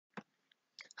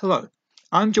Hello,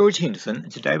 I'm George Henderson,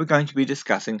 and today we're going to be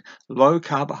discussing low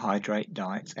carbohydrate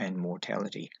diets and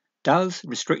mortality. Does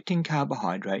restricting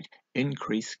carbohydrate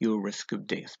increase your risk of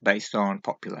death based on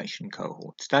population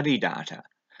cohort study data?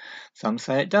 Some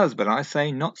say it does, but I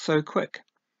say not so quick.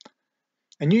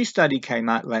 A new study came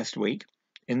out last week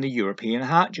in the European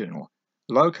Heart Journal.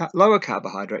 Lower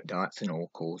carbohydrate diets in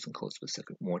all cause and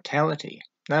cause-specific mortality.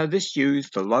 Now, this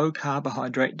used the low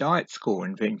carbohydrate diet score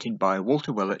invented by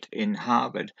Walter Willett in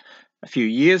Harvard a few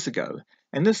years ago.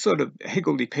 And this sort of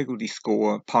higgledy-piggledy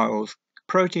score piles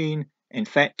protein and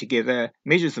fat together,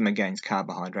 measures them against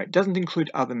carbohydrate, doesn't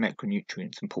include other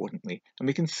macronutrients, importantly. And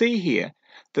we can see here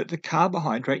that the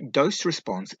carbohydrate dose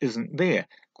response isn't there.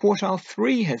 Quartile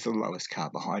 3 has the lowest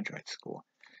carbohydrate score.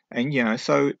 And,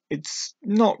 so it's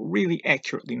not really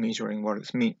accurately measuring what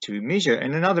it's meant to measure.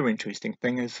 And another interesting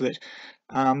thing is that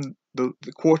the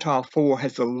quartile 4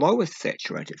 has the lowest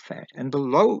saturated fat, and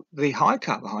the high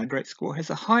carbohydrate score has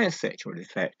the highest saturated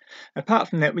fat. Apart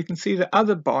from that, we can see the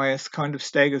other bias kind of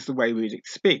staggers the way we'd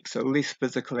expect. So less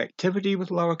physical activity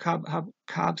with lower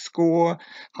carb score,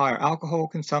 higher alcohol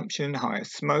consumption, higher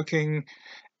smoking,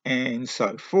 and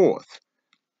so forth.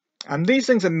 These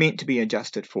things are meant to be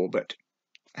adjusted for, but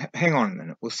hang on a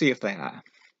minute, we'll see if they are.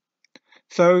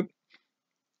 So,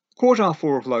 quartile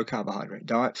 4 of low carbohydrate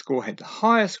diet score had the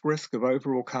highest risk of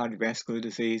overall cardiovascular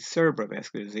disease,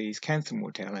 cerebrovascular disease, cancer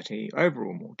mortality,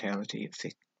 overall mortality,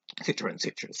 etc.,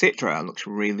 etc., etc. Looks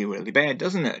really, really bad,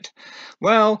 doesn't it?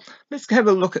 Well, let's have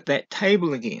a look at that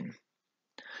table again.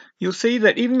 You'll see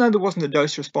that even though there wasn't a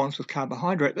dose response with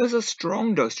carbohydrate, there's a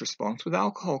strong dose response with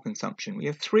alcohol consumption. We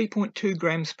have 3.2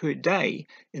 grams per day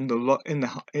in the low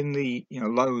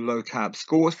carb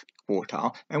score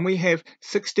quartile, and we have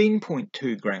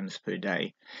 16.2 grams per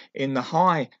day in the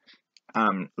high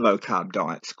low carb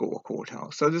diet score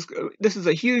quartile. So this is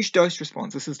a huge dose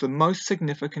response. This is the most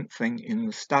significant thing in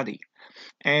the study.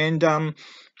 And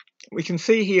we can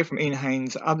see here from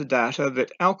NHANES other data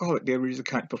that alcoholic beverages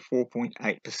account for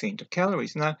 4.8% of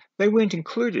calories. Now, they weren't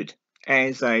included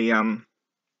as a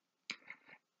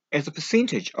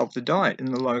percentage of the diet in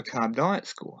the low carb diet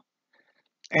score.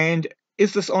 And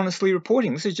is this honestly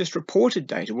reporting? This is just reported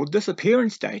data. Well,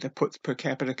 disappearance data puts per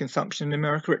capita consumption in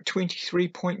America at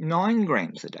 23.9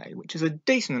 grams a day, which is a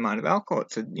decent amount of alcohol.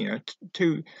 It's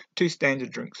two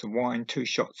standard drinks of wine, 2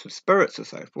 shots of spirits, or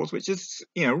so forth, which is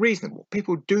reasonable.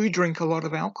 People do drink a lot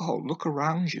of alcohol. Look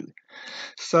around you.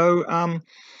 So,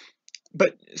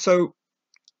 so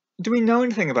do we know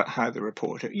anything about how they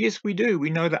report it? Yes, we do. We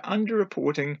know that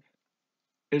underreporting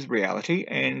is reality,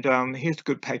 and here's a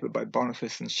good paper by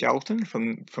Boniface and Shelton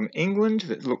from England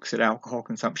that looks at alcohol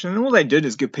consumption, and all they did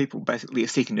is give people basically a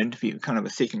second interview, kind of a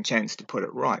second chance to put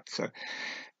it right. So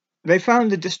they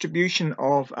found the distribution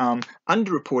of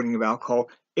underreporting of alcohol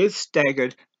is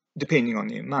staggered depending on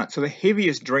the amount. So the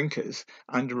heaviest drinkers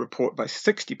underreport by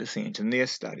 60% in their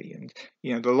study,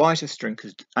 and the lightest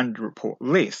drinkers underreport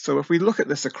less. So if we look at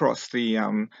this across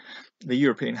the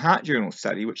European Heart Journal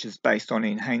study, which is based on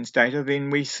NHANES data, then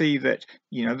we see that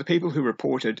the people who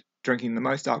reported drinking the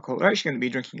most alcohol are actually going to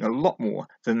be drinking a lot more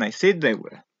than they said they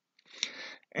were.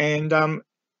 And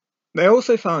they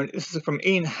also found, this is from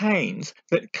NHANES,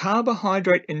 that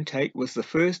carbohydrate intake was the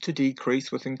first to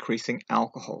decrease with increasing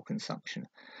alcohol consumption.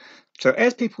 So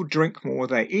as people drink more,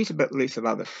 they eat a bit less of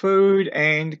other food,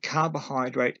 and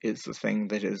carbohydrate is the thing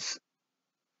that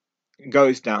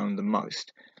goes down the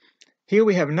most. Here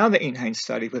we have another NHANES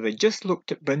study where they just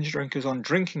looked at binge drinkers on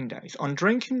drinking days. On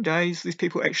drinking days, these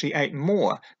people actually ate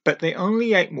more, but they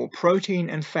only ate more protein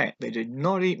and fat. They did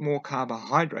not eat more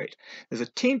carbohydrate. There's a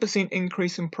 10%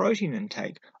 increase in protein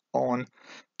intake on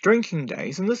drinking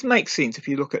days, and this makes sense. If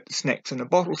you look at the snacks in a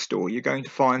bottle store, you're going to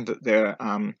find that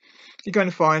you're going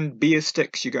to find beer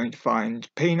sticks, you're going to find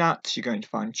peanuts, you're going to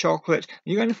find chocolate,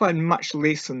 you're going to find much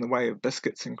less in the way of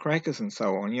biscuits and crackers and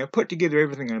so on. Put together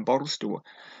everything in a bottle store,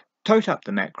 tote up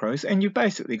the macros, and you've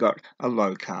basically got a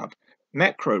low carb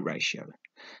macro ratio.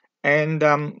 And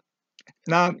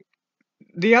now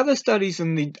the other studies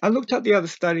I looked up the other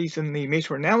studies in the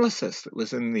meta-analysis that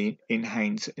was in the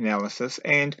NHANES analysis,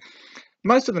 and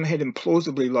most of them had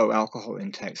implausibly low alcohol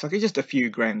intakes, like just a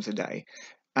few grams a day.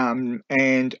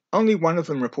 And only one of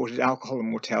them reported alcohol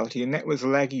and mortality, and that was a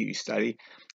Lagu study.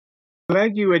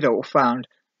 Lagu et al. Found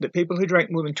that people who drank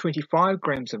more than 25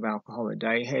 grams of alcohol a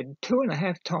day had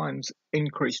 2.5 times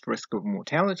increased risk of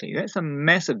mortality. That's a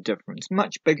massive difference,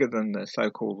 much bigger than the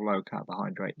so-called low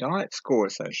carbohydrate diet score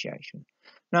association.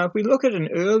 Now, if we look at an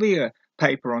earlier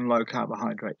paper on low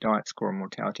carbohydrate diet score and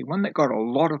mortality, one that got a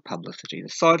lot of publicity, the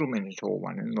Seidelman et al.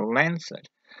 One in the Lancet,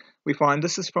 we find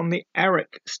this is from the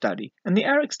ARIC study. And the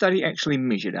ARIC study actually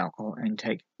measured alcohol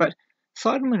intake. But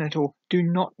Seidelman et al. Do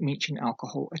not mention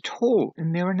alcohol at all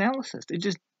in their analysis. It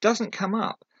just doesn't come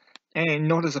up. And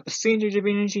not as a percentage of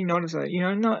energy, not as a,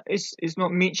 it's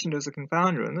not mentioned as a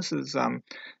confounder. And this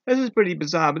is pretty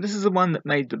bizarre, but this is the one that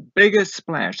made the biggest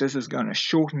splash. This is going to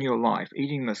shorten your life.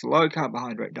 Eating this low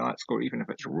carbohydrate diet score, even if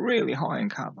it's really high in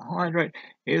carbohydrate,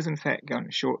 is in fact going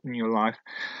to shorten your life.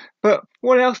 But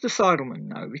what else does Seidelman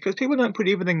know? Because people don't put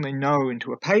everything they know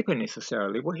into a paper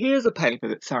necessarily. Well, here's a paper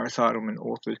that Sarah Seidelman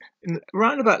authored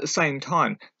around about the same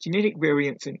time, Genetic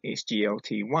Variants in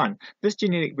SGLT1. This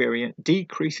genetic variant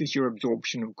decreases your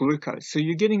absorption of glucose. So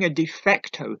you're getting a de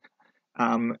facto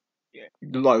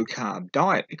low-carb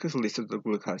diet because less of the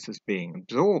glucose is being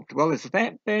absorbed. Well, is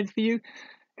that bad for you?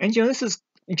 And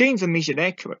genes are measured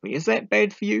accurately. Is that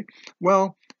bad for you?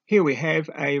 Well, here we have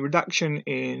a reduction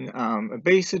in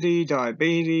obesity,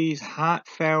 diabetes, heart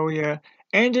failure,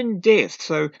 and in death.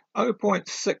 So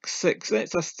 0.66,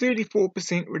 that's a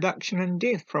 34% reduction in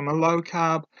death from a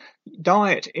low-carb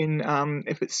diet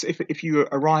if you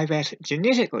arrive at it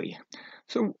genetically.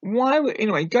 So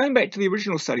anyway, going back to the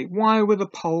original study, why were the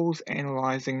Poles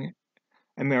analyzing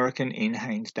American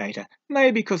NHANES data?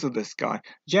 Maybe because of this guy,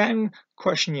 Jan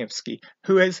Kwasniewski,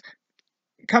 who has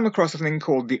come across a thing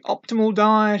called the optimal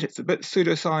diet. It's a bit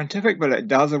pseudoscientific, but it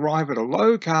does arrive at a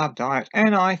low-carb diet,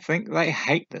 and I think they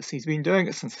hate this. He's been doing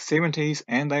it since the 70s,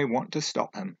 and they want to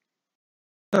stop him.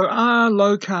 So are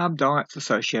low-carb diets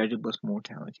associated with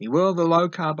mortality? Well, the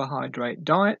low-carbohydrate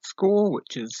diet score,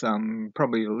 which is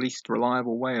probably the least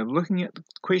reliable way of looking at the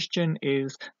question,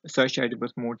 is associated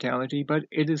with mortality, but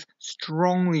it is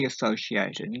strongly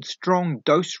associated, in strong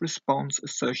dose-response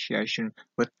association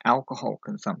with alcohol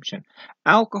consumption.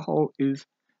 Alcohol is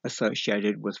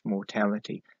associated with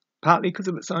mortality, partly because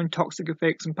of its own toxic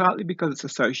effects and partly because it's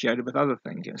associated with other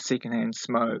things, secondhand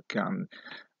smoke,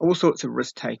 all sorts of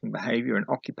risk-taking behavior and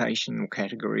occupational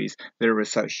categories that are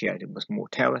associated with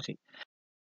mortality.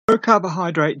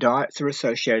 Low-carbohydrate diets are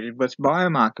associated with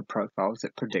biomarker profiles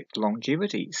that predict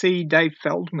longevity. See Dave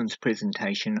Feldman's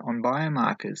presentation on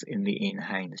biomarkers in the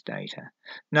NHANES data.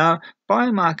 Now,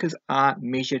 biomarkers are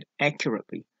measured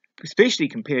accurately, especially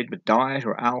compared with diet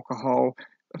or alcohol.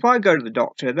 If I go to the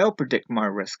doctor, they'll predict my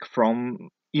risk from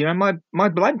my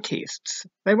blood tests.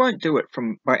 They won't do it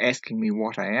by asking me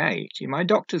what I ate. My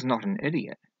doctor's not an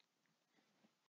idiot.